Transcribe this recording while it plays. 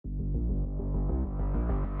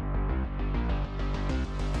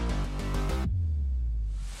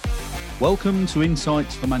Welcome to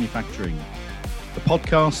Insights for Manufacturing, the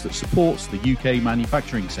podcast that supports the UK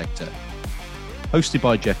manufacturing sector. Hosted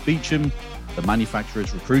by Jeff Beecham, the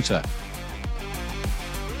manufacturer's recruiter.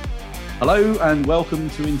 Hello and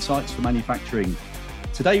welcome to Insights for Manufacturing.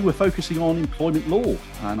 Today we're focusing on employment law,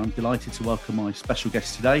 and I'm delighted to welcome my special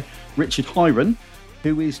guest today, Richard Hiron,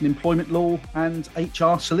 who is an employment law and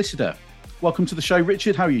HR solicitor. Welcome to the show,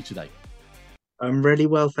 Richard. How are you today? I'm really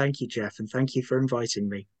well, thank you, Jeff, and thank you for inviting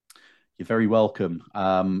me. You're very welcome.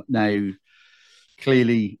 Now,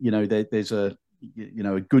 clearly, there's a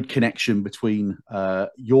good connection between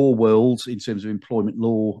your world in terms of employment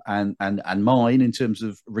law and mine in terms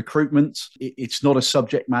of recruitment. It's not a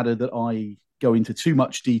subject matter that I go into too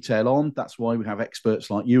much detail on. That's why we have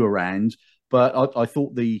experts like you around. But I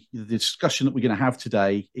thought the discussion that we're going to have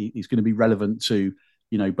today is going to be relevant to,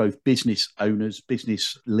 both business owners,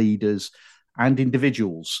 business leaders, and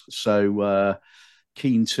individuals. So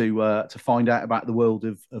keen to find out about the world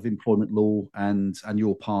of employment law and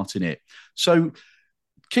your part in it. So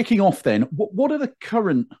kicking off then, what are the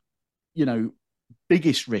current,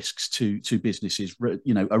 biggest risks to businesses,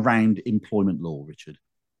 around employment law, Richard?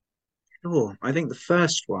 Sure. I think the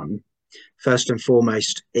first and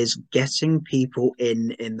foremost, is getting people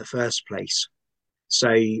in the first place.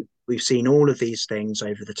 So we've seen all of these things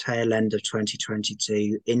over the tail end of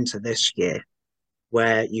 2022 into this year,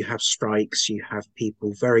 where you have strikes, you have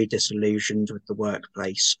people very disillusioned with the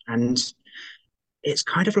workplace. And it's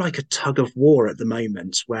kind of like a tug of war at the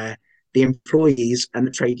moment, where the employees and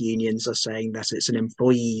the trade unions are saying that it's an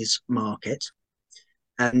employees market,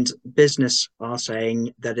 and business are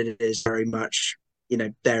saying that it is very much,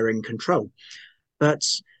 they're in control. But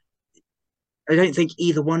I don't think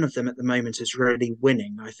either one of them at the moment is really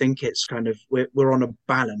winning. I think it's kind of, we're on a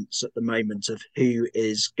balance at the moment of who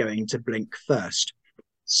is going to blink first.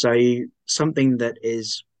 So something that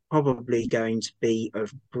is probably going to be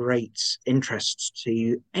of great interest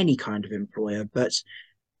to any kind of employer, but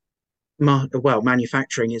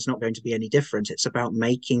manufacturing is not going to be any different. It's about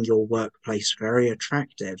making your workplace very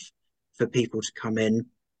attractive for people to come in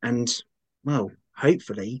and,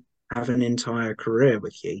 hopefully have an entire career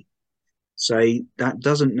with you. So that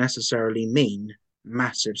doesn't necessarily mean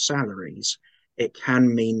massive salaries. It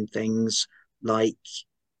can mean things like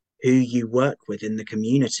who you work with in the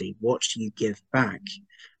community, what you give back,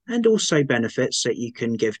 and also benefits that you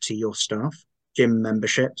can give to your staff, gym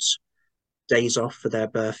memberships, days off for their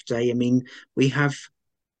birthday. I mean, we have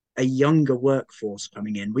a younger workforce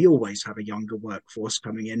coming in. We always have a younger workforce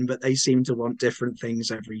coming in, but they seem to want different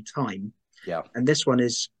things every time. Yeah. And this one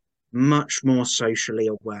is much more socially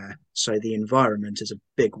aware. So the environment is a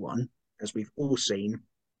big one, as we've all seen,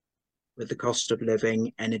 with the cost of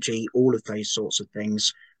living, energy, all of those sorts of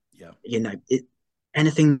things. Yeah.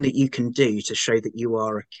 Anything that you can do to show that you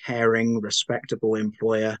are a caring, respectable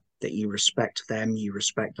employer, that you respect them, you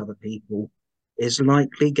respect other people, is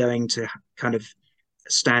likely going to kind of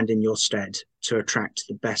stand in your stead to attract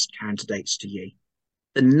the best candidates to you.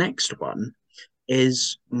 The next one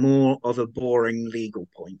is more of a boring legal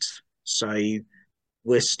point. So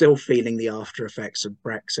we're still feeling the after effects of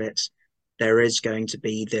Brexit. There is going to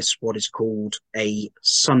be what is called a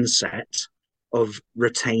sunset of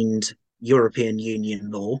retained European Union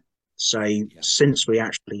law. So since we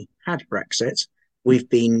actually had Brexit, we've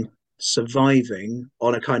been surviving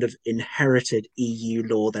on a kind of inherited EU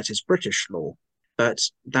law that is British law. But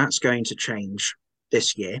that's going to change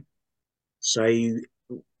this year. So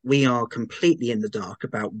we are completely in the dark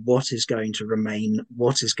about what is going to remain,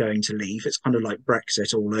 what is going to leave. It's kind of like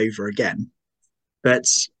Brexit all over again. But,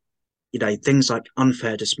 things like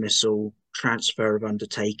unfair dismissal, transfer of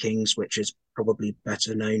undertakings, which is probably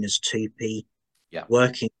better known as 2P,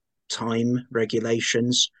 working time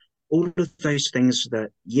regulations, all of those things that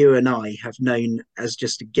you and I have known as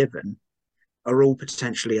just a given are all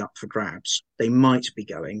potentially up for grabs. They might be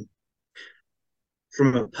going.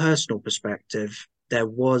 From a personal perspective, there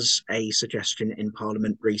was a suggestion in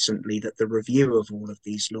Parliament recently that the review of all of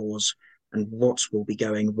these laws and what will be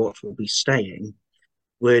going, what will be staying,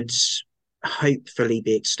 would hopefully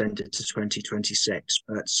be extended to 2026.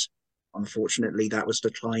 But unfortunately, that was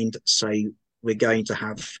declined. So we're going to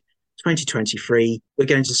have 2023. We're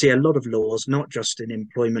going to see a lot of laws, not just in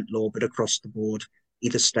employment law, but across the board,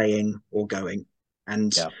 either staying or going.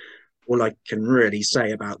 And all I can really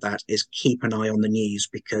say about that is keep an eye on the news,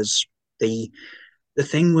 because the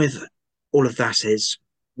thing with all of that is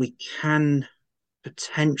we can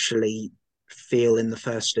potentially feel in the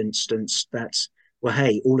first instance that,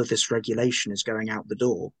 hey, all of this regulation is going out the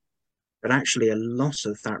door. But actually, a lot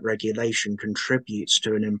of that regulation contributes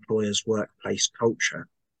to an employer's workplace culture.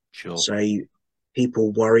 Sure. So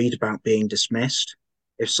people worried about being dismissed.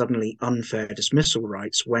 If suddenly unfair dismissal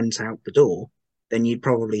rights went out the door, then you'd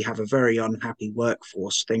probably have a very unhappy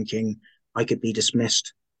workforce thinking, I could be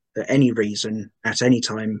dismissed for any reason at any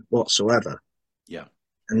time whatsoever. Yeah.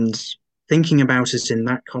 And thinking about it in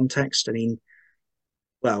that context, I mean,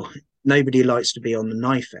 well, nobody likes to be on the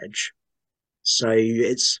knife edge. So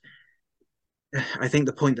I think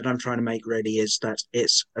the point that I'm trying to make really is that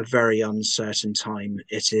it's a very uncertain time.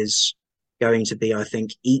 It is going to be, I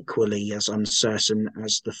think, equally as uncertain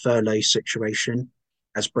as the furlough situation,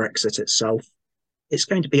 as Brexit itself. It's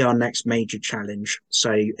going to be our next major challenge.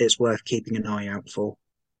 So it's worth keeping an eye out for.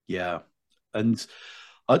 Yeah. And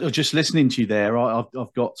I was just listening to you there.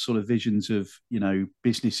 I've got sort of visions of,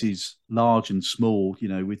 businesses large and small,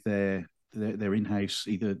 with their in-house,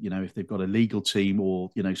 either, if they've got a legal team or,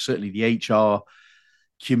 certainly the HR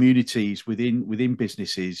communities within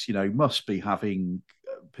businesses, must be having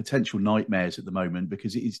potential nightmares at the moment,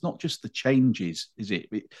 because it's not just the changes, is it?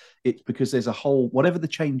 It's because there's a whole, whatever the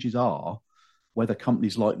changes are, whether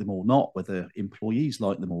companies like them or not, whether employees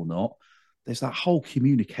like them or not, there's that whole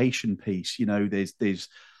communication piece. There's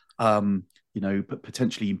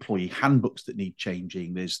potentially employee handbooks that need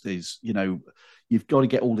changing. There's you've got to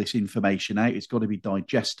get all this information out. It's got to be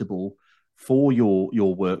digestible for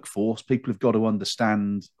your workforce. People have got to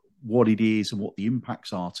understand what it is and what the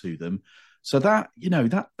impacts are to them. So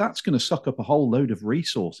that's going to suck up a whole load of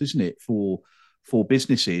resource, isn't it, for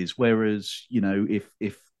businesses? Whereas,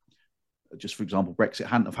 if just for example, Brexit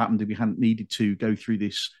hadn't have happened, if we hadn't needed to go through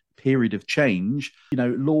this period of change,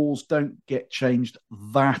 laws don't get changed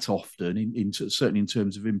that often, certainly in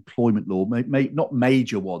terms of employment law, not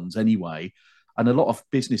major ones anyway. And a lot of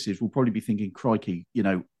businesses will probably be thinking, crikey,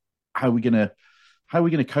 how are we going to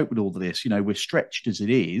cope with all of this? We're stretched as it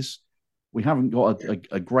is. We haven't got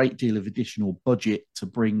a great deal of additional budget to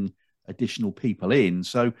bring additional people in.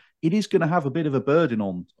 So it is going to have a bit of a burden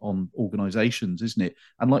on organizations, isn't it?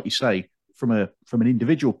 And like you say, from an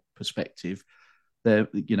individual perspective, there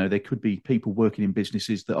could be people working in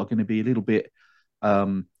businesses that are going to be a little bit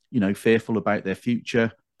fearful about their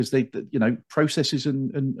future, because processes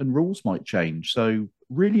and rules might change. So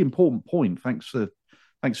really important point. Thanks for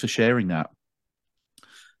sharing that.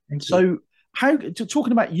 Thank you. So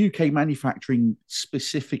talking about UK manufacturing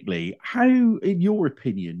specifically, how, in your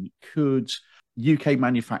opinion, could UK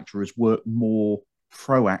manufacturers work more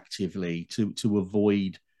proactively to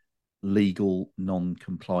avoid legal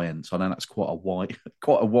non-compliance? I know that's quite a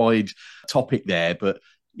wide topic there, but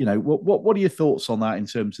what are your thoughts on that in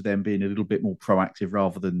terms of them being a little bit more proactive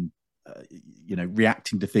rather than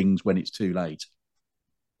reacting to things when it's too late?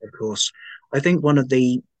 Of course. I think one of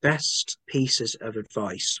the best pieces of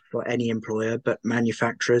advice for any employer, but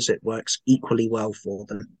manufacturers, it works equally well for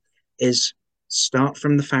them, is start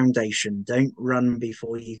from the foundation. Don't run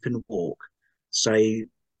before you can walk. So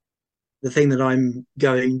the thing that I'm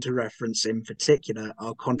going to reference in particular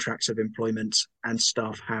are contracts of employment and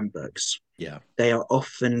staff handbooks. Yeah. They are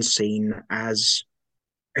often seen as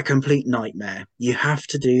a complete nightmare. You have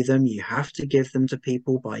to do them, you have to give them to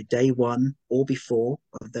people by day one or before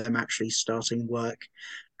of them actually starting work,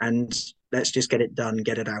 and let's just get it done,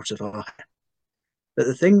 get it out of our hair. But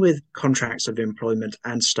the thing with contracts of employment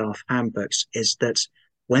and staff handbooks is that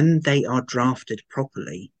when they are drafted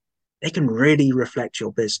properly, they can really reflect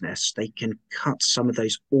your business. They can cut some of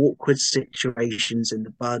those awkward situations in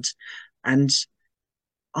the bud and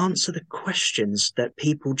answer the questions that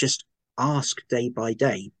people just ask day by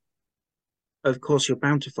day. Of course, you're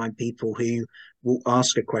bound to find people who will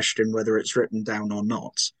ask a question whether it's written down or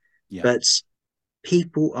not. Yeah. But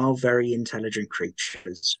people are very intelligent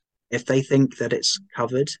creatures. If they think that it's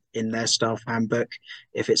covered in their staff handbook,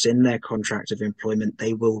 if it's in their contract of employment,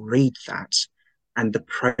 they will read that. And the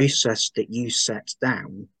process that you set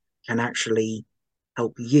down can actually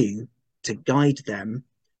help you to guide them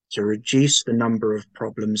to reduce the number of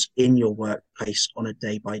problems in your workplace on a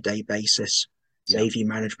day-by-day basis, save you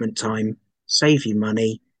management time, save you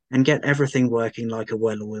money, and get everything working like a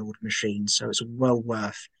well-oiled machine. So it's well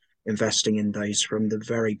worth investing in those from the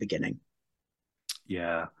very beginning.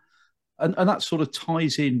 Yeah. And that sort of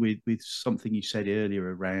ties in with something you said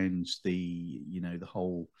earlier around the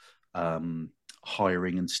whole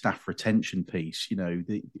hiring and staff retention piece.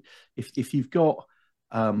 If you've got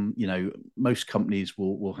most companies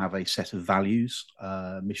will have a set of values,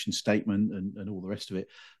 mission statement, and all the rest of it.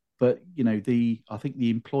 But I think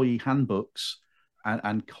the employee handbooks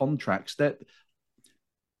and contracts, that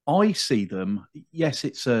I see them. Yes,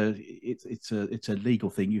 it's a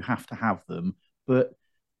legal thing. You have to have them, but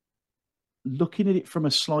looking at it from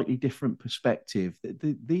a slightly different perspective,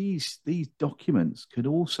 these documents could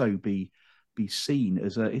also be be seen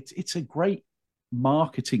as it's a great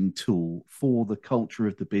marketing tool for the culture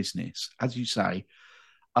of the business, as you say,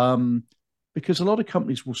 because a lot of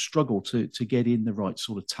companies will struggle to get in the right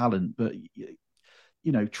sort of talent. But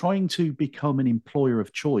trying to become an employer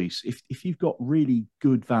of choice, if you've got really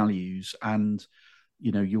good values and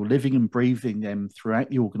you're living and breathing them throughout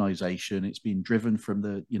the organization, it's being driven from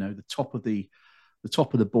the top of the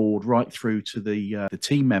board right through to the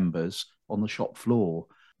team members on the shop floor.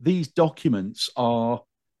 These documents are,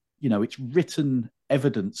 it's written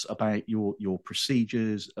evidence about your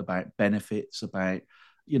procedures, about benefits, about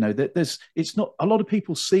that it's not, a lot of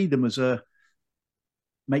people see them as a,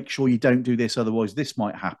 make sure you don't do this, otherwise this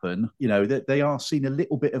might happen. That they are seen a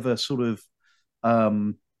little bit of a sort of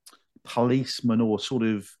policeman or sort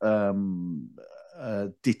of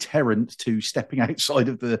deterrent to stepping outside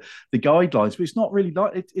of the guidelines. But it's not really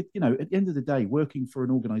like it. At the end of the day, working for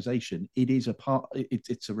an organization, it is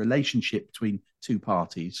it's a relationship between two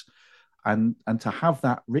parties, and to have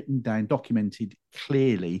that written down, documented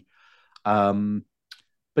clearly.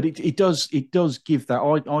 But it does give that,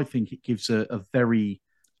 I think it gives a very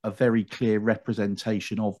clear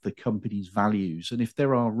representation of the company's values. And if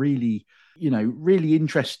there are really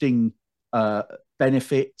interesting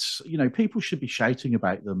benefits, people should be shouting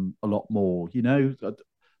about them a lot more.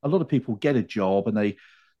 A lot of people get a job and they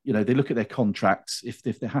look at their contracts. If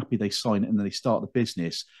they're happy, they sign it and then they start the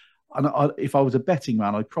business. And if I was a betting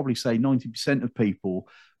man, I'd probably say 90% of people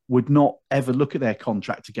would not ever look at their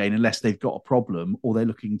contract again unless they've got a problem or they're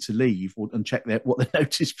looking to leave and check what the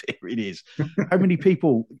notice period is. How many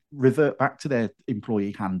people revert back to their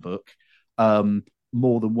employee handbook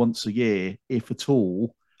more than once a year, if at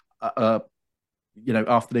all,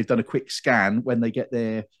 after they've done a quick scan when they get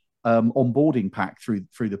their onboarding pack through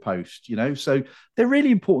the post, So they're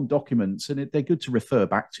really important documents, and they're good to refer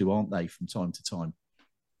back to, aren't they, from time to time?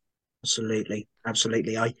 Absolutely.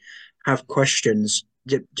 Absolutely. I have questions,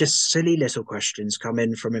 just silly little questions come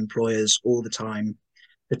in from employers all the time,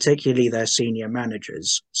 particularly their senior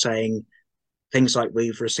managers, saying things like,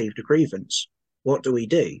 we've received a grievance. What do we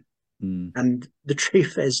do? And the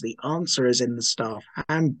truth is, the answer is in the staff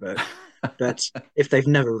handbook. But if they've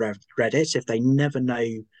never read it, if they never know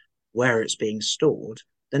where it's being stored,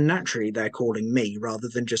 then naturally they're calling me rather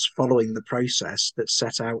than just following the process that's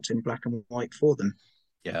set out in black and white for them.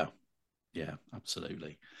 Yeah,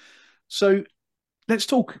 absolutely. So let's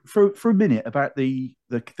talk for a minute about the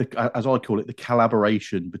as I call it, the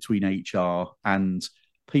collaboration between HR and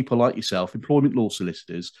people like yourself, employment law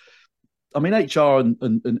solicitors. I mean, HR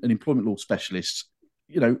and employment law specialists,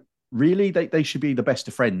 really they should be the best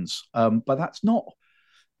of friends, but that's not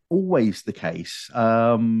always the case.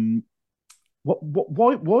 Why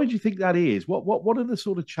do you think that is? What are the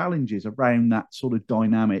sort of challenges around that sort of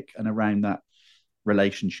dynamic and around that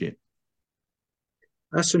relationship?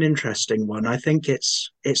 That's an interesting one. I think it's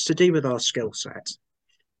to do with our skill set.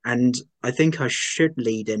 And I think I should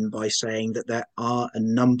lead in by saying that there are a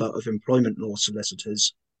number of employment law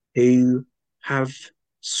solicitors who have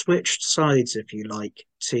switched sides, if you like,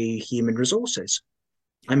 to human resources.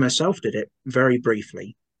 I myself did it very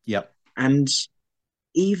briefly. Yep. And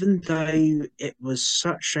even though it was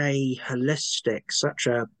such a holistic,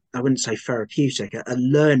 I wouldn't say therapeutic, a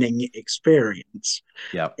learning experience,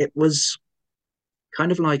 it was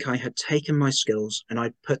kind of like I had taken my skills and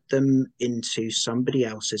I put them into somebody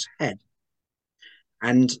else's head.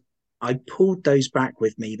 And I pulled those back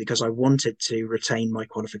with me because I wanted to retain my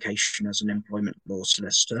qualification as an employment law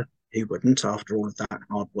solicitor. Who wouldn't, after all of that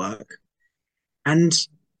hard work? And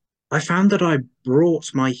I found that I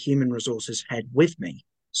brought my human resources head with me.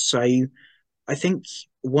 So I think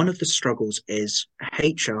one of the struggles is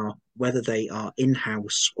HR, whether they are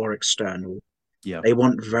in-house or external, they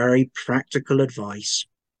want very practical advice,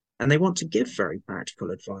 and they want to give very practical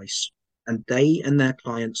advice. And they and their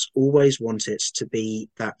clients always want it to be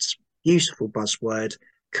that beautiful buzzword,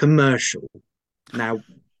 commercial. Now,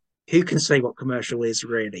 who can say what commercial is,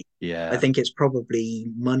 really? I think it's probably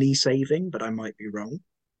money saving, but I might be wrong.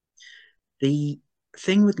 The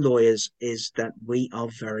thing with lawyers is that we are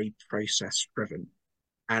very process driven.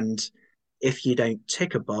 And if you don't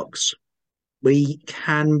tick a box, we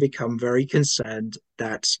can become very concerned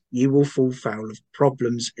that you will fall foul of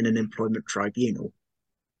problems in an employment tribunal.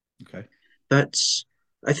 Okay. But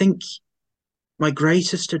I think my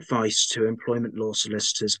greatest advice to employment law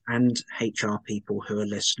solicitors and HR people who are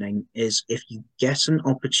listening is, if you get an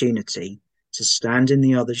opportunity to stand in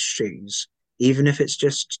the other's shoes, even if it's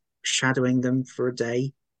just shadowing them for a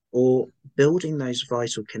day or building those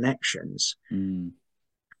vital connections,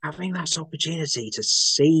 having that opportunity to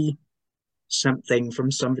see something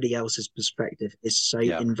from somebody else's perspective is so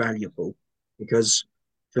invaluable. Because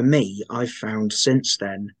for me, I've found since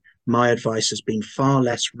then, my advice has been far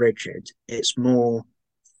less rigid. It's more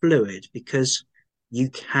fluid because you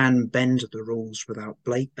can bend the rules without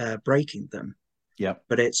breaking them. Yeah.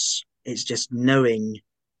 But it's just knowing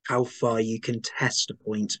how far you can test a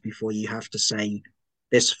point before you have to say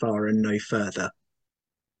this far and no further.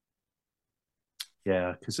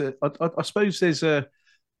 Yeah, because I suppose there's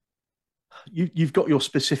you've got your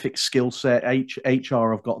specific skill set.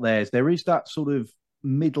 HR have got theirs. There is that sort of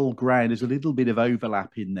middle ground. There's a little bit of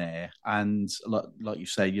overlap in there, and like you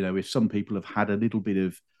say, you know, if some people have had a little bit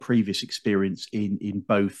of previous experience in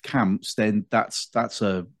both camps, then that's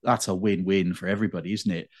a win-win for everybody,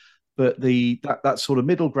 isn't it? But that sort of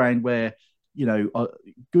middle ground where, you know,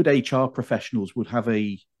 good HR professionals would have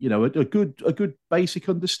a good basic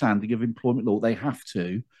understanding of employment law. They have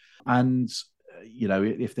to, and you know,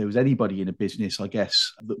 if there was anybody in a business, I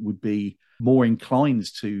guess, that would be more inclined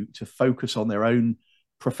to focus on their own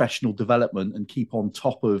professional development and keep on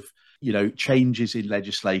top of, you know, changes in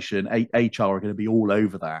legislation, HR are going to be all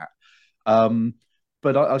over that.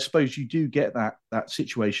 But I suppose you do get that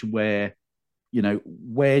situation where, you know,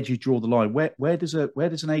 where do you draw the line? Where does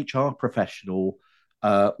an HR professional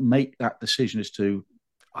make that decision as to,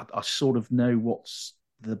 I sort of know what's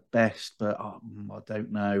the best, but I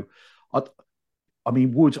don't know. I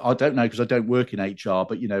mean, I don't know because I don't work in HR,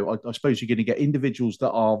 but, you know, I suppose you're going to get individuals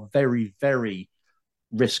that are very, very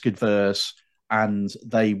risk adverse, and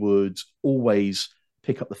they would always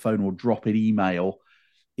pick up the phone or drop an email,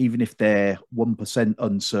 even if they're 1%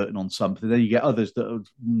 uncertain on something. Then you get others that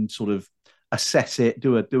would sort of assess it,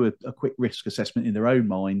 do a quick risk assessment in their own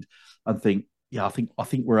mind, and think, yeah, I think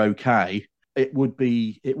we're okay. It would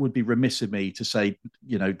be remiss of me to say,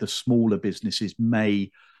 you know, the smaller businesses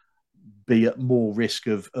may be at more risk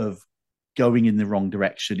of going in the wrong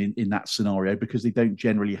direction in that scenario, because they don't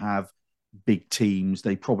generally have big teams.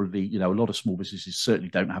 They probably, you know, a lot of small businesses certainly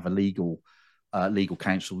don't have a legal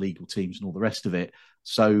counsel, legal teams, and all the rest of it.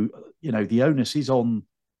 So, you know, the onus is on,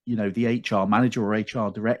 you know, the HR manager or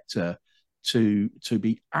HR director to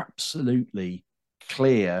be absolutely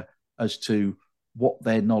clear as to what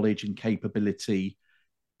their knowledge and capability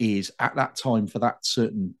is at that time for that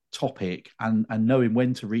certain topic, and knowing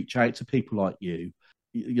when to reach out to people like you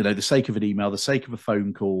know, the sake of an email, the sake of a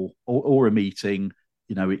phone call or a meeting,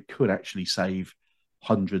 you know, it could actually save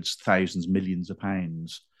hundreds, thousands, millions of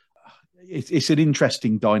pounds. It's an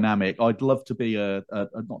interesting dynamic. I'd love to be a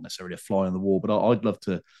not necessarily a fly on the wall, but I'd love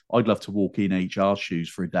to walk in HR shoes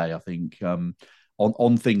for a day. I think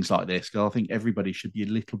on things like this, because I think everybody should be a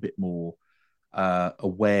little bit more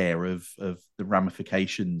aware of the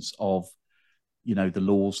ramifications of, you know, the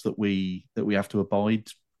laws that we have to abide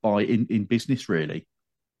by in business, really.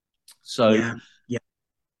 So, Yeah, yeah,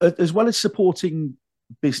 as well as supporting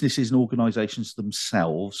businesses and organisations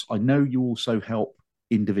themselves, I know you also help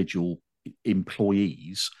individual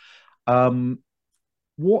employees.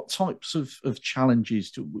 What types of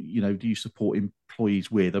challenges do you support employees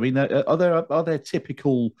with? I mean, are there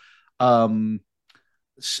typical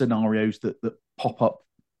scenarios that pop up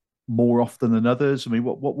more often than others? I mean,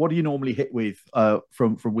 what do you normally hit with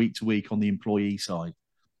from week to week on the employee side?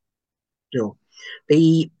 sure.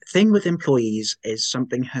 The thing with employees is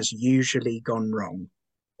something has usually gone wrong,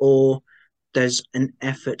 or there's an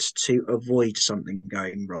effort to avoid something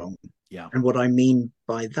going wrong. Yeah. And what I mean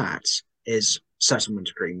by that is settlement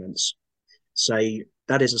agreements. So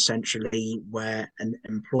that is essentially where an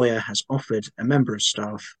employer has offered a member of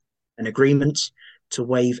staff an agreement to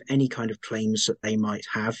waive any kind of claims that they might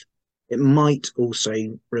have. It might also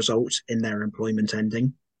result in their employment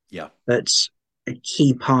ending. Yeah. But a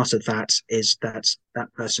key part of that is that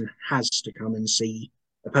that person has to come and see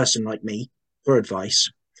a person like me for advice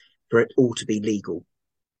for it all to be legal.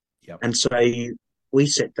 Yeah. And so we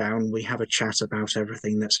sit down, we have a chat about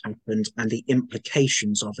everything that's happened and the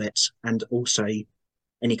implications of it, and also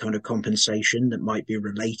any kind of compensation that might be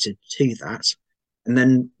related to that. And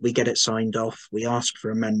then we get it signed off. We ask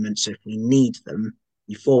for amendments if we need them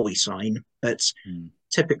before we sign. But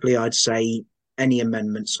typically, I'd say any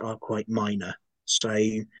amendments are quite minor. So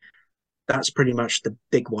that's pretty much the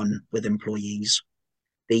big one with employees.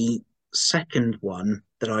 The second one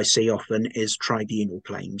that I see often is tribunal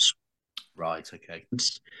claims. Right. Okay.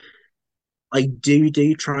 I do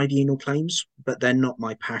tribunal claims, but they're not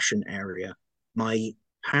my passion area. My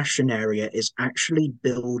passion area is actually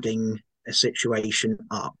building a situation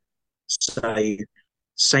up. So,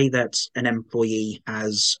 say that an employee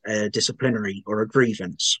has a disciplinary or a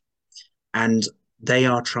grievance, and they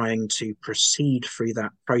are trying to proceed through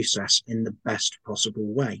that process in the best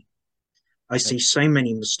possible way. I see so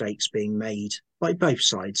many mistakes being made by both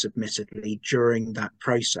sides, admittedly, during that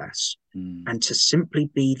process. Mm. And to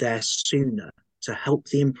simply be there sooner to help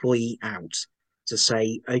the employee out, to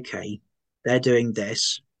say, okay, they're doing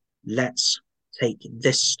this, let's take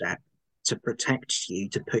this step to protect you,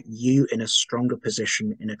 to put you in a stronger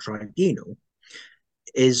position in a tribunal,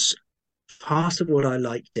 is part of what I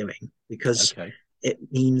like doing, because Okay. it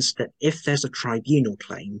means that if there's a tribunal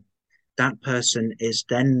claim, that person is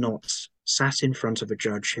then not sat in front of a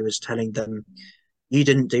judge who is telling them, you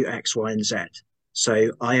didn't do X, Y, and Z,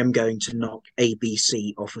 so I am going to knock A, B,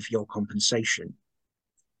 C off of your compensation.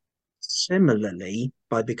 Similarly,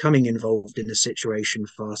 by becoming involved in the situation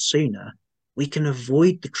far sooner, we can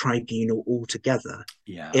avoid the tribunal altogether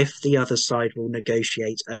Yeah. if the other side will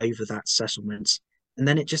negotiate over that settlement. And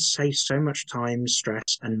then it just saves so much time,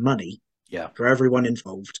 stress, and money Yeah. for everyone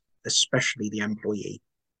involved, especially the employee.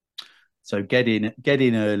 So get in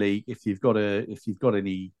early if you've got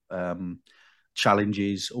any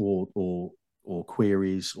challenges or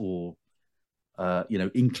queries or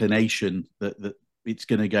inclination that it's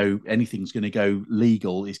going to go, anything's going to go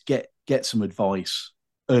legal, is get some advice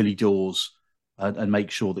early doors, and make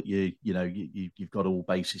sure that you've got all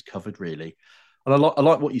bases covered, really. And I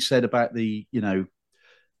like what you said about it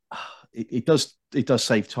does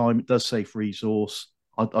save time, it does save resource.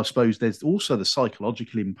 I suppose there's also the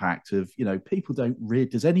psychological impact of, people don't really,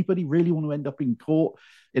 does anybody really want to end up in court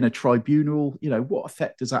in a tribunal? What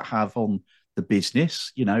effect does that have on the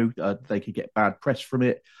business? They could get bad press from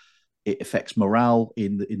it. It affects morale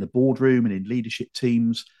in the boardroom and in leadership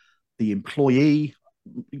teams. The employee,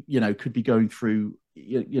 could be going through,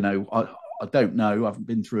 I don't know. I haven't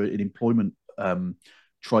been through an employment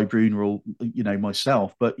tribunal,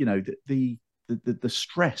 myself, but the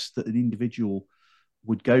stress that an individual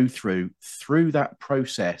would go through that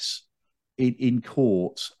process in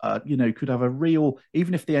court, could have a real,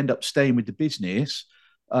 even if they end up staying with the business,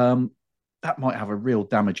 that might have a real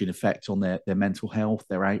damaging effect on their mental health,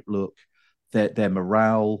 their outlook, their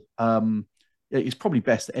morale. It's probably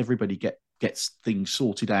best that everybody gets things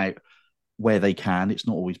sorted out where they can. It's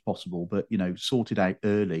not always possible, but sorted out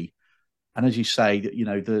early. And as you say,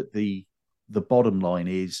 that the bottom line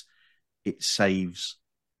is it saves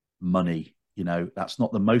money. That's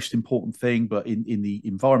not the most important thing, but in the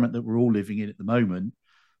environment that we're all living in at the moment,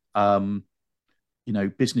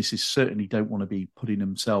 businesses certainly don't want to be putting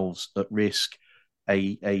themselves at risk.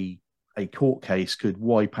 A court case could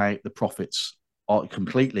wipe out the profits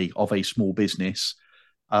completely of a small business.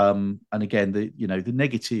 And again, the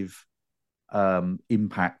negative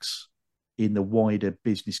impacts in the wider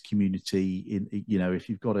business community. If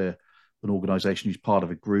you've got an organisation who's part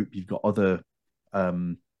of a group, you've got other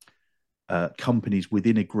companies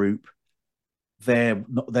within a group. They're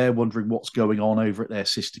wondering what's going on over at their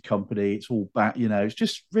sister company. It's all bad, it's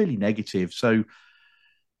just really negative. So,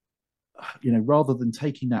 rather than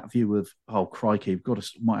taking that view of, oh crikey,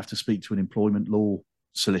 might have to speak to an employment law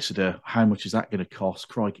solicitor. How much is that going to cost?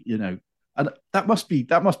 Crikey, and that must be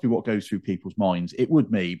what goes through people's minds. It would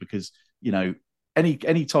me, because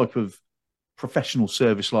any type of professional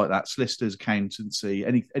service like that, solicitors, accountancy,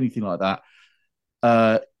 anything like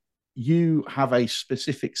that, you have a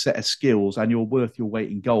specific set of skills and you're worth your weight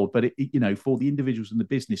in gold. But for the individuals and the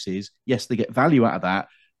businesses, yes, they get value out of that,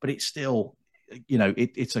 but it's still,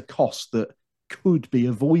 it's a cost that could be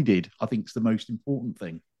avoided. I think it's the most important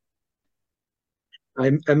thing.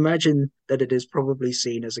 I imagine that it is probably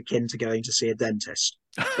seen as akin to going to see a dentist,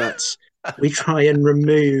 but we try and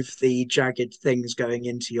remove the jagged things going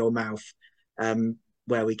into your mouth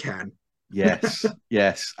where we can. Yes,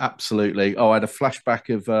 absolutely. Oh, I had a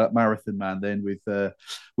flashback of Marathon Man then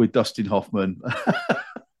with Dustin Hoffman.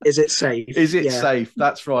 Is it safe? Is it safe?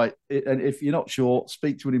 That's right. And if you're not sure,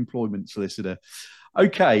 speak to an employment solicitor.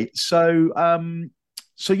 Okay, so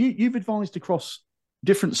you've advised across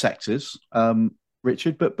different sectors,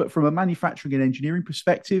 Richard, but from a manufacturing and engineering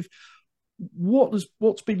perspective,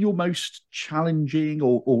 what's been your most challenging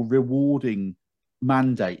or rewarding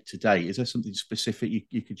mandate today? Is there something specific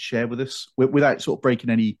you could share with us without sort of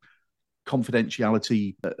breaking any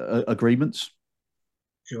confidentiality agreements?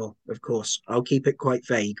 Sure, of course. I'll keep it quite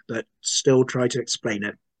vague, but still try to explain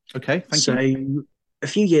it. Okay, thank So, you. a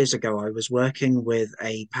few years ago, I was working with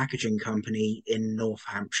a packaging company in North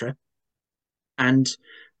Hampshire, and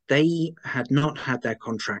they had not had their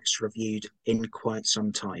contracts reviewed in quite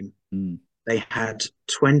some time. Mm. They had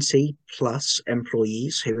 20 plus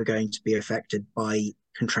employees who were going to be affected by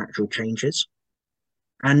contractual changes.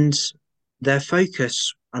 And their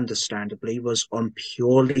focus, understandably, was on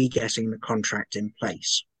purely getting the contract in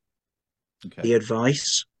place. Okay. The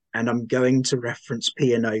advice and I'm going to reference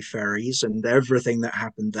P&O ferries and everything that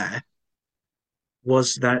happened there,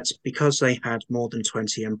 was that because they had more than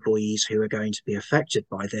 20 employees who were going to be affected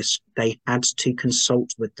by this, they had to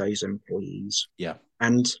consult with those employees. Yeah.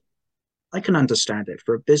 And I can understand it.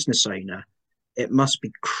 For a business owner, it must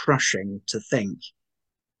be crushing to think,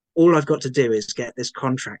 all I've got to do is get this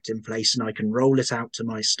contract in place and I can roll it out to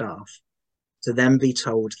my staff, to then be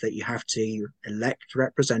told that you have to elect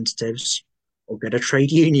representatives or get a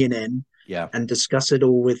trade union in Yeah. and discuss it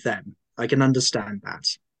all with them. I can understand that.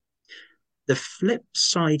 The flip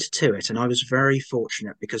side to it, and I was very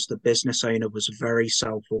fortunate because the business owner was very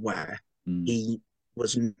self-aware. He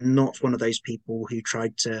was not one of those people who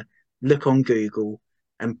tried to look on Google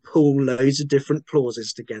and pull loads of different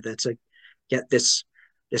clauses together to get this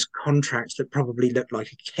contract that probably looked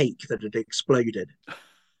like a cake that had exploded.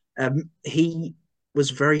 He was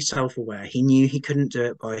very self-aware. He knew he couldn't do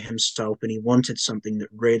it by himself, and he wanted something that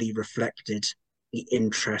really reflected the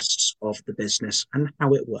interests of the business and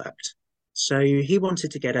how it worked. So he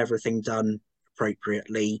wanted to get everything done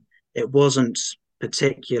appropriately. It wasn't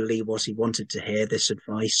particularly what he wanted to hear, this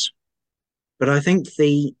advice. But I think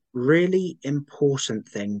the really important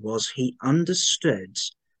thing was he understood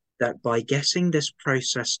that by getting this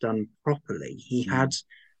process done properly, he had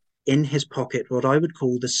in his pocket what I would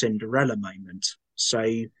call the Cinderella moment. So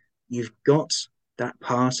you've got that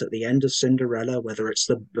part at the end of Cinderella, whether it's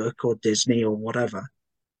the book or Disney or whatever,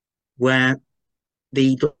 where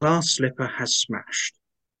the glass slipper has smashed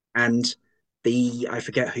and I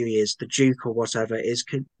forget who he is, the Duke or whatever, is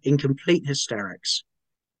in complete hysterics.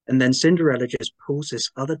 And then Cinderella just pulls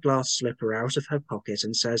this other glass slipper out of her pocket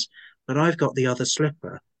and says, but I've got the other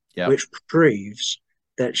slipper, which proves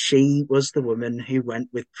that she was the woman who went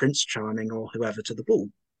with Prince Charming or whoever to the ball.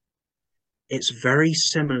 It's very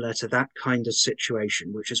similar to that kind of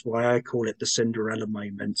situation, which is why I call it the Cinderella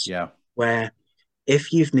moment, where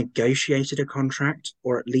if you've negotiated a contract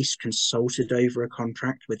or at least consulted over a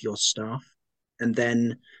contract with your staff, and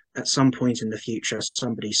then at some point in the future,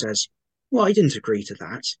 somebody says, well, I didn't agree to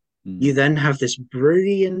that. You then have this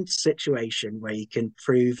brilliant situation where you can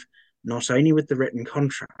prove not only with the written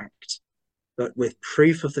contract, but with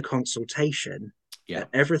proof of the consultation that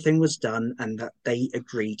everything was done and that they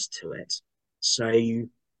agreed to it. So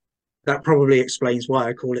that probably explains why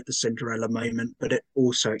I call it the Cinderella moment, but it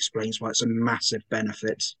also explains why it's a massive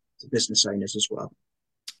benefit to business owners as well.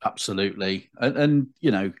 Absolutely. And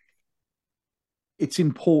you know, it's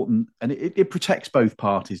important and it protects both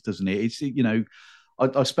parties, doesn't it? It's, you know,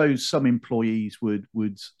 I suppose some employees would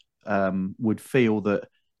feel that,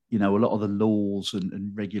 you know, a lot of the laws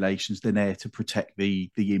and regulations, they're there to protect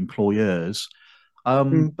the employers.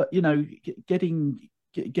 But, you know, getting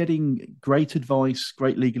great advice,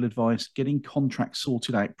 great legal advice, getting contracts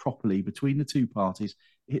sorted out properly between the two parties,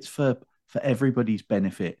 it's for everybody's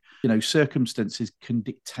benefit. You know, circumstances can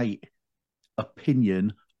dictate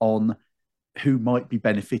opinion on who might be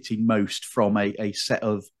benefiting most from a set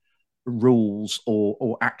of rules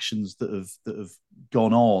or actions that have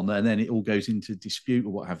gone on, and then it all goes into dispute or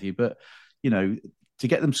what have you. But, you know, to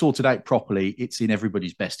get them sorted out properly, it's in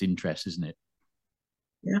everybody's best interest, isn't it?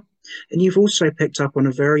 Yeah. And you've also picked up on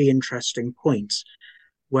a very interesting point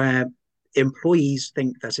where employees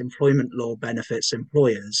think that employment law benefits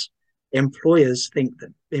employers. Employers think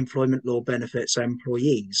that employment law benefits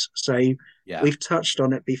employees. So we've touched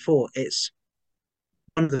on it before. It's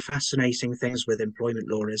one of the fascinating things with employment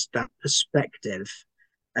law is that perspective.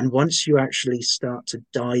 And once you actually start to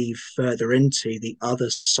dive further into the other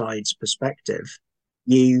side's perspective,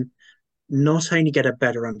 you not only get a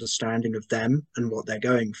better understanding of them and what they're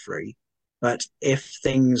going through, but if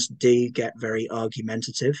things do get very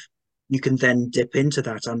argumentative, you can then dip into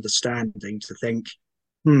that understanding to think,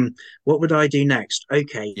 what would I do next?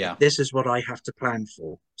 Okay, this is what I have to plan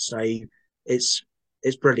for. So it's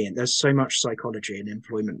brilliant. There's so much psychology in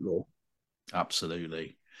employment law.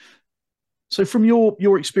 Absolutely. So from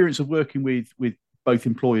your experience of working with both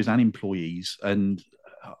employers and employees, and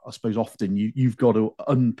I suppose often you've got to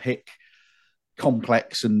unpick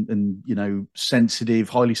complex and you know,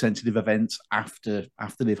 highly sensitive events after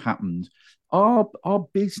they've happened. Are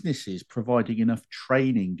businesses providing enough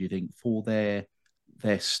training, do you think, for their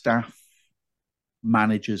staff,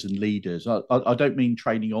 managers and leaders? I don't mean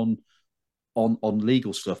training on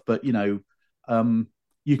legal stuff, but, you know,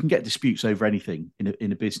 you can get disputes over anything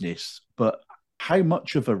in a business, but how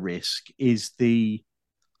much of a risk is the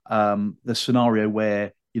scenario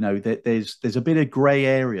where, you know, there's a bit of grey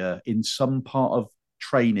area in some part of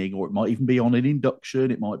training, or it might even be on an induction,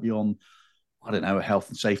 it might be on, I don't know, a health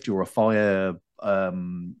and safety or a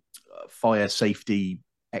fire safety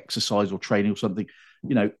exercise or training or something.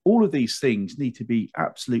 You know, all of these things need to be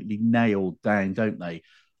absolutely nailed down, don't they?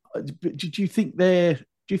 But do you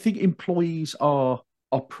think employees are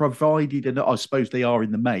provided, and I suppose they are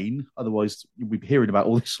in the main, otherwise we'd be hearing about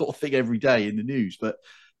all this sort of thing every day in the news, but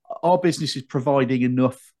are businesses providing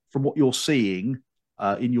enough from what you're seeing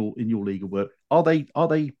in your legal work? Are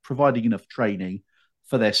they providing enough training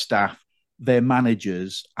for their staff, their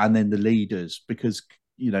managers, and then the leaders? Because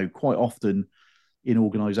quite often in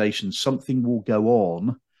organisations, something will go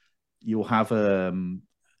on. You'll have a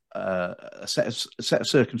set of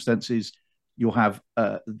circumstances. You'll have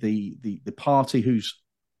the party who's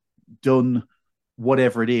done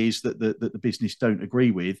whatever it is that the business don't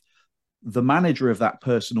agree with. The manager of that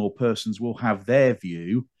person or persons will have their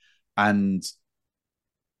view and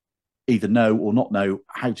either know or not know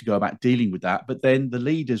how to go about dealing with that. But then the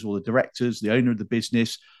leaders or the directors, the owner of the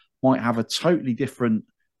business, might have a totally different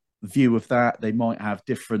view of that. They might have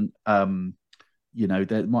different, they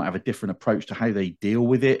might have a different approach to how they deal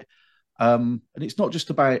with it. And it's not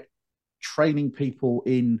just about training people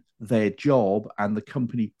in their job and the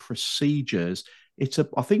company procedures.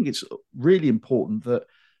 I think it's really important that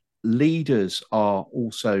leaders are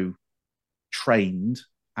also trained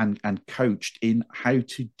and coached in how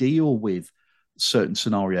to deal with certain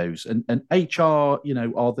scenarios, and HR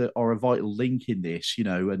are a vital link in this,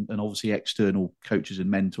 and obviously external coaches and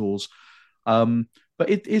mentors. But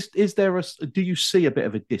is there do you see a bit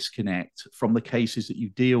of a disconnect from the cases that you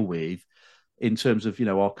deal with in terms of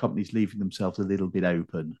our companies leaving themselves a little bit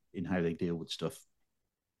open in how they deal with stuff?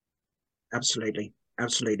 Absolutely.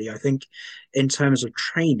 I think in terms of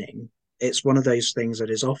training, it's one of those things that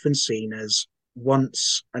is often seen as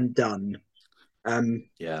once and done.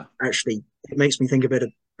 Yeah. Actually, it makes me think a bit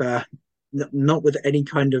of, not with any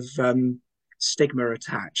kind of stigma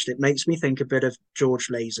attached, it makes me think a bit of George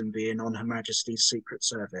Lazenby in On Her Majesty's Secret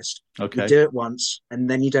Service. Okay. You do it once and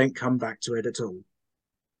then you don't come back to it at all.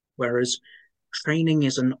 Whereas training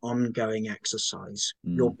is an ongoing exercise.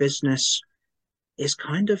 Your business is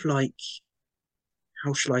kind of like,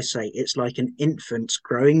 how shall I say, it's like an infant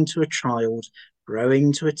growing to a child,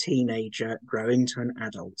 growing to a teenager, growing to an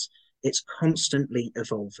adult. It's constantly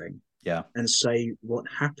evolving. Yeah. And so what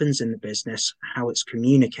happens in the business, how it's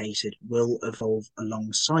communicated, will evolve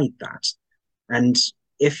alongside that. And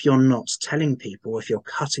if you're not telling people, if you're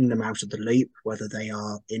cutting them out of the loop, whether they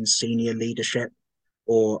are in senior leadership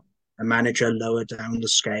or a manager lower down the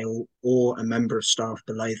scale or a member of staff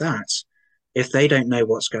below that, if they don't know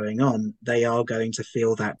what's going on, they are going to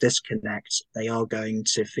feel that disconnect. They are going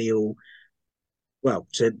to feel, well,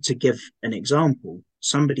 to give an example,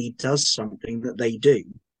 somebody does something that they do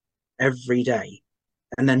every day,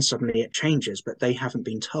 and then suddenly it changes, but they haven't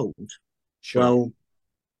been told. Sure. Well,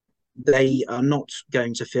 they are not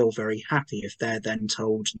going to feel very happy if they're then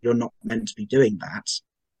told you're not meant to be doing that,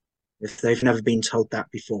 if they've never been told that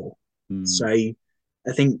before. So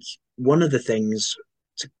I think one of the things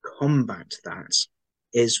to combat that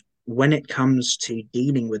is, when it comes to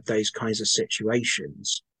dealing with those kinds of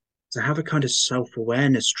situations, to have a kind of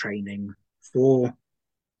self-awareness training for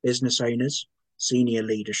business owners, senior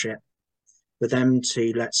leadership, for them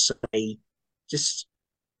to, let's say, just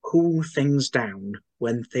cool things down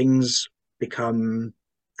when things become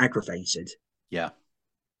aggravated. Yeah.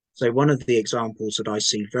 So one of the examples that I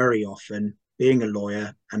see very often, being a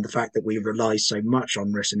lawyer and the fact that we rely so much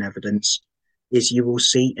on written evidence, is you will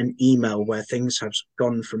see an email where things have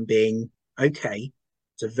gone from being okay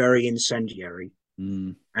to very incendiary.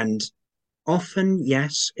 And often,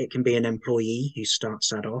 yes, it can be an employee who starts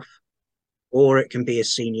that off, or it can be a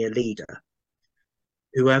senior leader.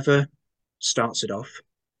 Whoever starts it off,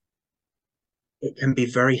 it can be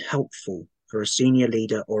very helpful for a senior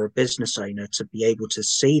leader or a business owner to be able to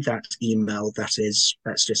see that email that is,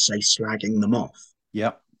 let's just say, slagging them off.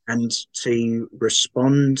 Yeah. And to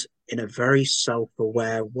respond in a very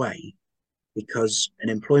self-aware way, because an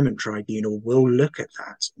employment tribunal will look at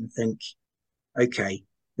that and think, okay,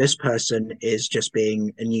 this person is just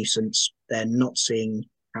being a nuisance. They're not seeing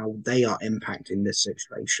how they are impacting this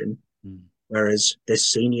situation. Whereas this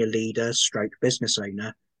senior leader stroke business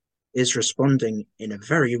owner is responding in a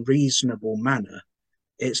very reasonable manner.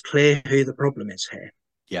 It's clear who the problem is here.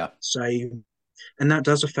 Yeah. So, and that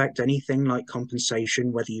does affect anything like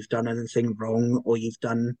compensation, whether you've done anything wrong or you've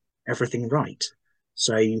done everything right.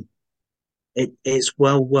 So it's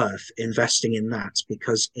well worth investing in that,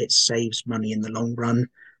 because it saves money in the long run,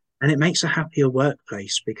 and it makes a happier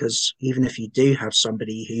workplace, because even if you do have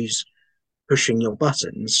somebody who's pushing your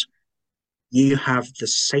buttons, you have the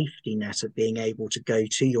safety net of being able to go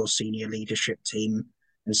to your senior leadership team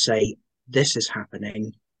and say, this is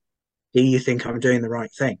happening. Do you think I'm doing the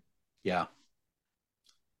right thing? Yeah.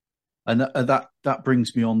 And that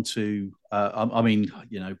brings me on to, I mean,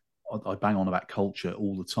 I bang on about culture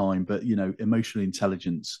all the time, but emotional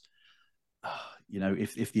intelligence.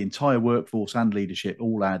 If the entire workforce and leadership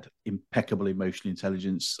all had impeccable emotional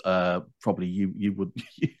intelligence, probably you would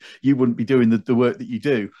you wouldn't be doing the work that you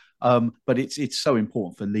do. But it's so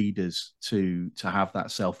important for leaders to have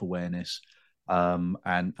that self awareness,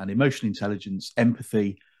 and emotional intelligence,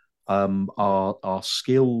 empathy, are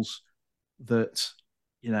skills that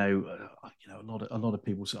a lot of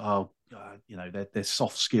people say, oh, they're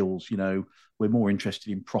soft skills. We're more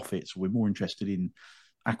interested in profits, we're more interested in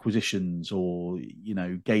acquisitions, or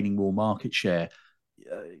gaining more market share.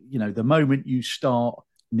 The moment you start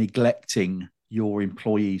neglecting your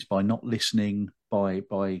employees by not listening, by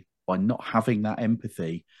not having that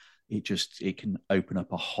empathy, it can open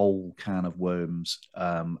up a whole can of worms.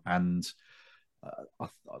 And I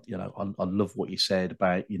love what you said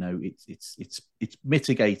about it's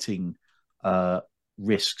mitigating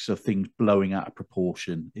risks of things blowing out of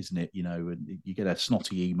proportion, isn't it? And you get a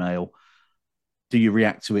snotty email. Do you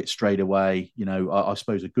react to it straight away? I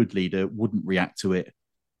suppose a good leader wouldn't react to it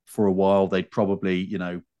for a while. They'd probably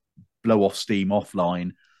blow off steam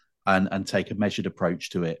offline and take a measured approach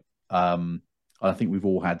to it. I think we've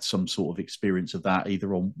all had some sort of experience of that,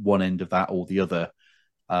 either on one end of that or the other.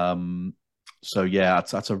 So yeah,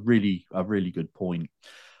 that's a really good point.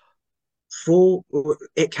 For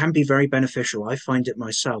it can be very beneficial. I find it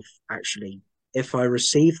myself, actually. If I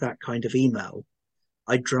receive that kind of email,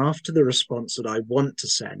 I draft the response that I want to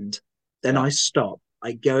send, then Yeah. I stop.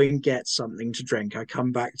 I go and get something to drink. I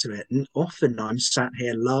come back to it. And often I'm sat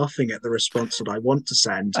here laughing at the response that I want to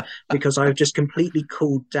send because I've just completely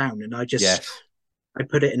cooled down, and Yes. I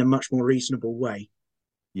put it in a much more reasonable way.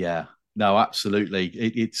 Yeah. No, absolutely.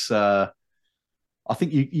 It's I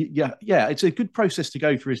think yeah, it's a good process to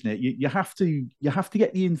go through, isn't it? You have to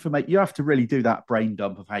get the information. You have to really do that brain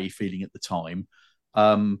dump of how you're feeling at the time,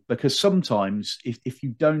 because sometimes if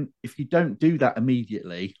you don't do that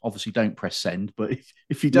immediately, obviously don't press send. But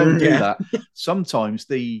if you don't do Yeah. that, sometimes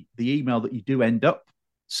the email that you do end up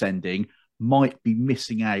sending might be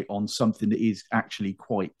missing out on something that is actually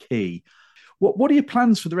quite key. What are your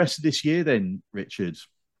plans for the rest of this year then, Richard?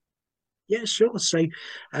 Yeah, sure. So,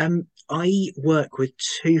 I work with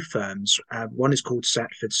two firms. One is called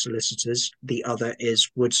Satford Solicitors. The other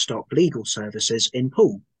is Woodstock Legal Services in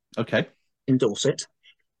Poole, Okay. in Dorset.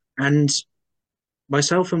 And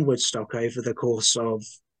myself and Woodstock, over the course of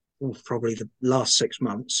probably the last 6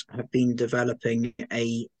 months, have been developing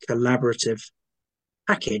a collaborative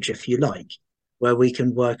package, if you like, where we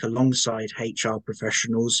can work alongside HR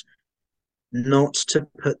professionals, not to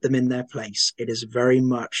put them in their place. It is very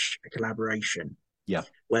much a collaboration Yeah.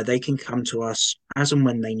 where they can come to us as and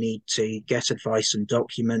when they need to get advice and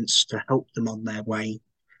documents to help them on their way.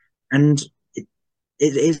 And it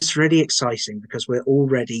is really exciting because we're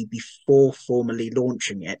already, before formally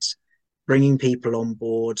launching it, bringing people on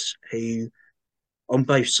board who, on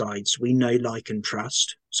both sides, we know, like, and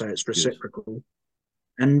trust. So it's Good. reciprocal.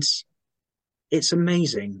 And it's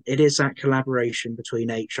amazing. It is that collaboration between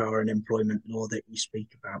HR and employment law that you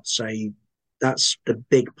speak about. So that's the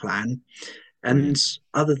big plan. And Brilliant.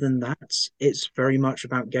 other than that, it's very much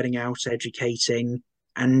about getting out, educating,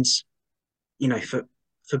 and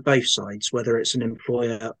for both sides, whether it's an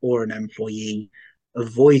employer or an employee,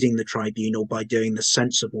 avoiding the tribunal by doing the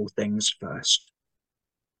sensible things first.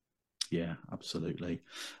 Yeah, absolutely.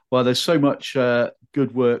 Well, there's so much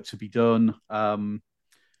good work to be done.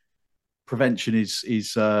 Prevention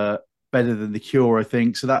is better than the cure, I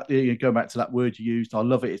think. So that, go back to that word you used, I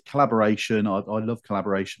love it. It's collaboration. I love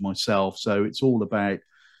collaboration myself. So it's all about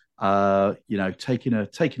taking a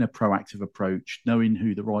proactive approach, knowing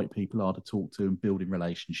who the right people are to talk to, and building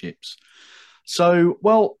relationships. So,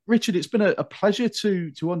 well, Richard, it's been a pleasure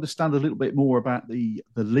to understand a little bit more about the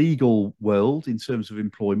legal world in terms of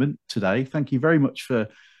employment today. Thank you very much for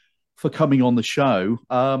coming on the show.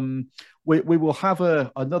 We will have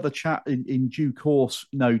another chat in due course,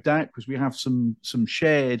 no doubt, because we have some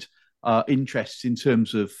shared interests in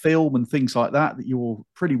terms of film and things like that you're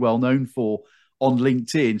pretty well known for on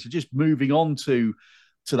LinkedIn. So just moving on to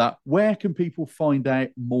that, where can people find out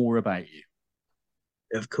more about you?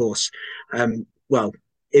 Of course. Well,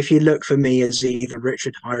 if you look for me as either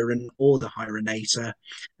Richard Hiron or the Hironator,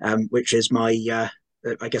 which is my,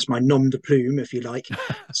 I guess, my nom de plume, if you like.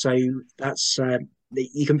 So that's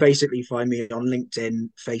you can basically find me on LinkedIn,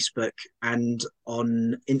 Facebook, and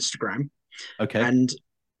on Instagram. Okay. And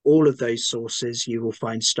all of those sources, you will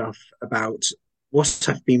find stuff about what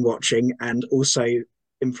I've been watching, and also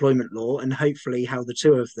employment law, and hopefully how the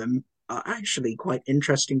two of them are actually quite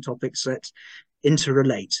interesting topics that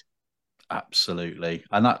interrelate. Absolutely,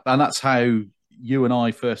 and that's how you and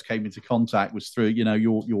I first came into contact, was through, you know,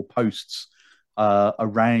 your posts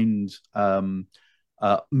around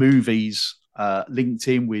movies linked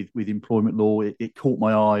in with employment law. It caught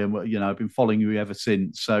my eye, and you know, I've been following you ever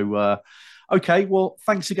since. So okay, well,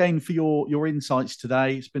 thanks again for your insights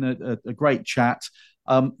today. It's been a great chat.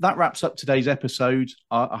 That wraps up today's episode.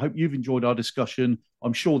 I hope you've enjoyed our discussion.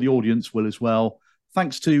 I'm sure the audience will as well.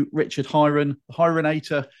 Thanks to Richard Hiron, the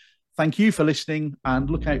Hironator. Thank you for listening, and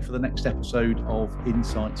look out for the next episode of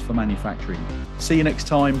Insights for Manufacturing. See you next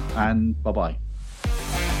time, and bye-bye.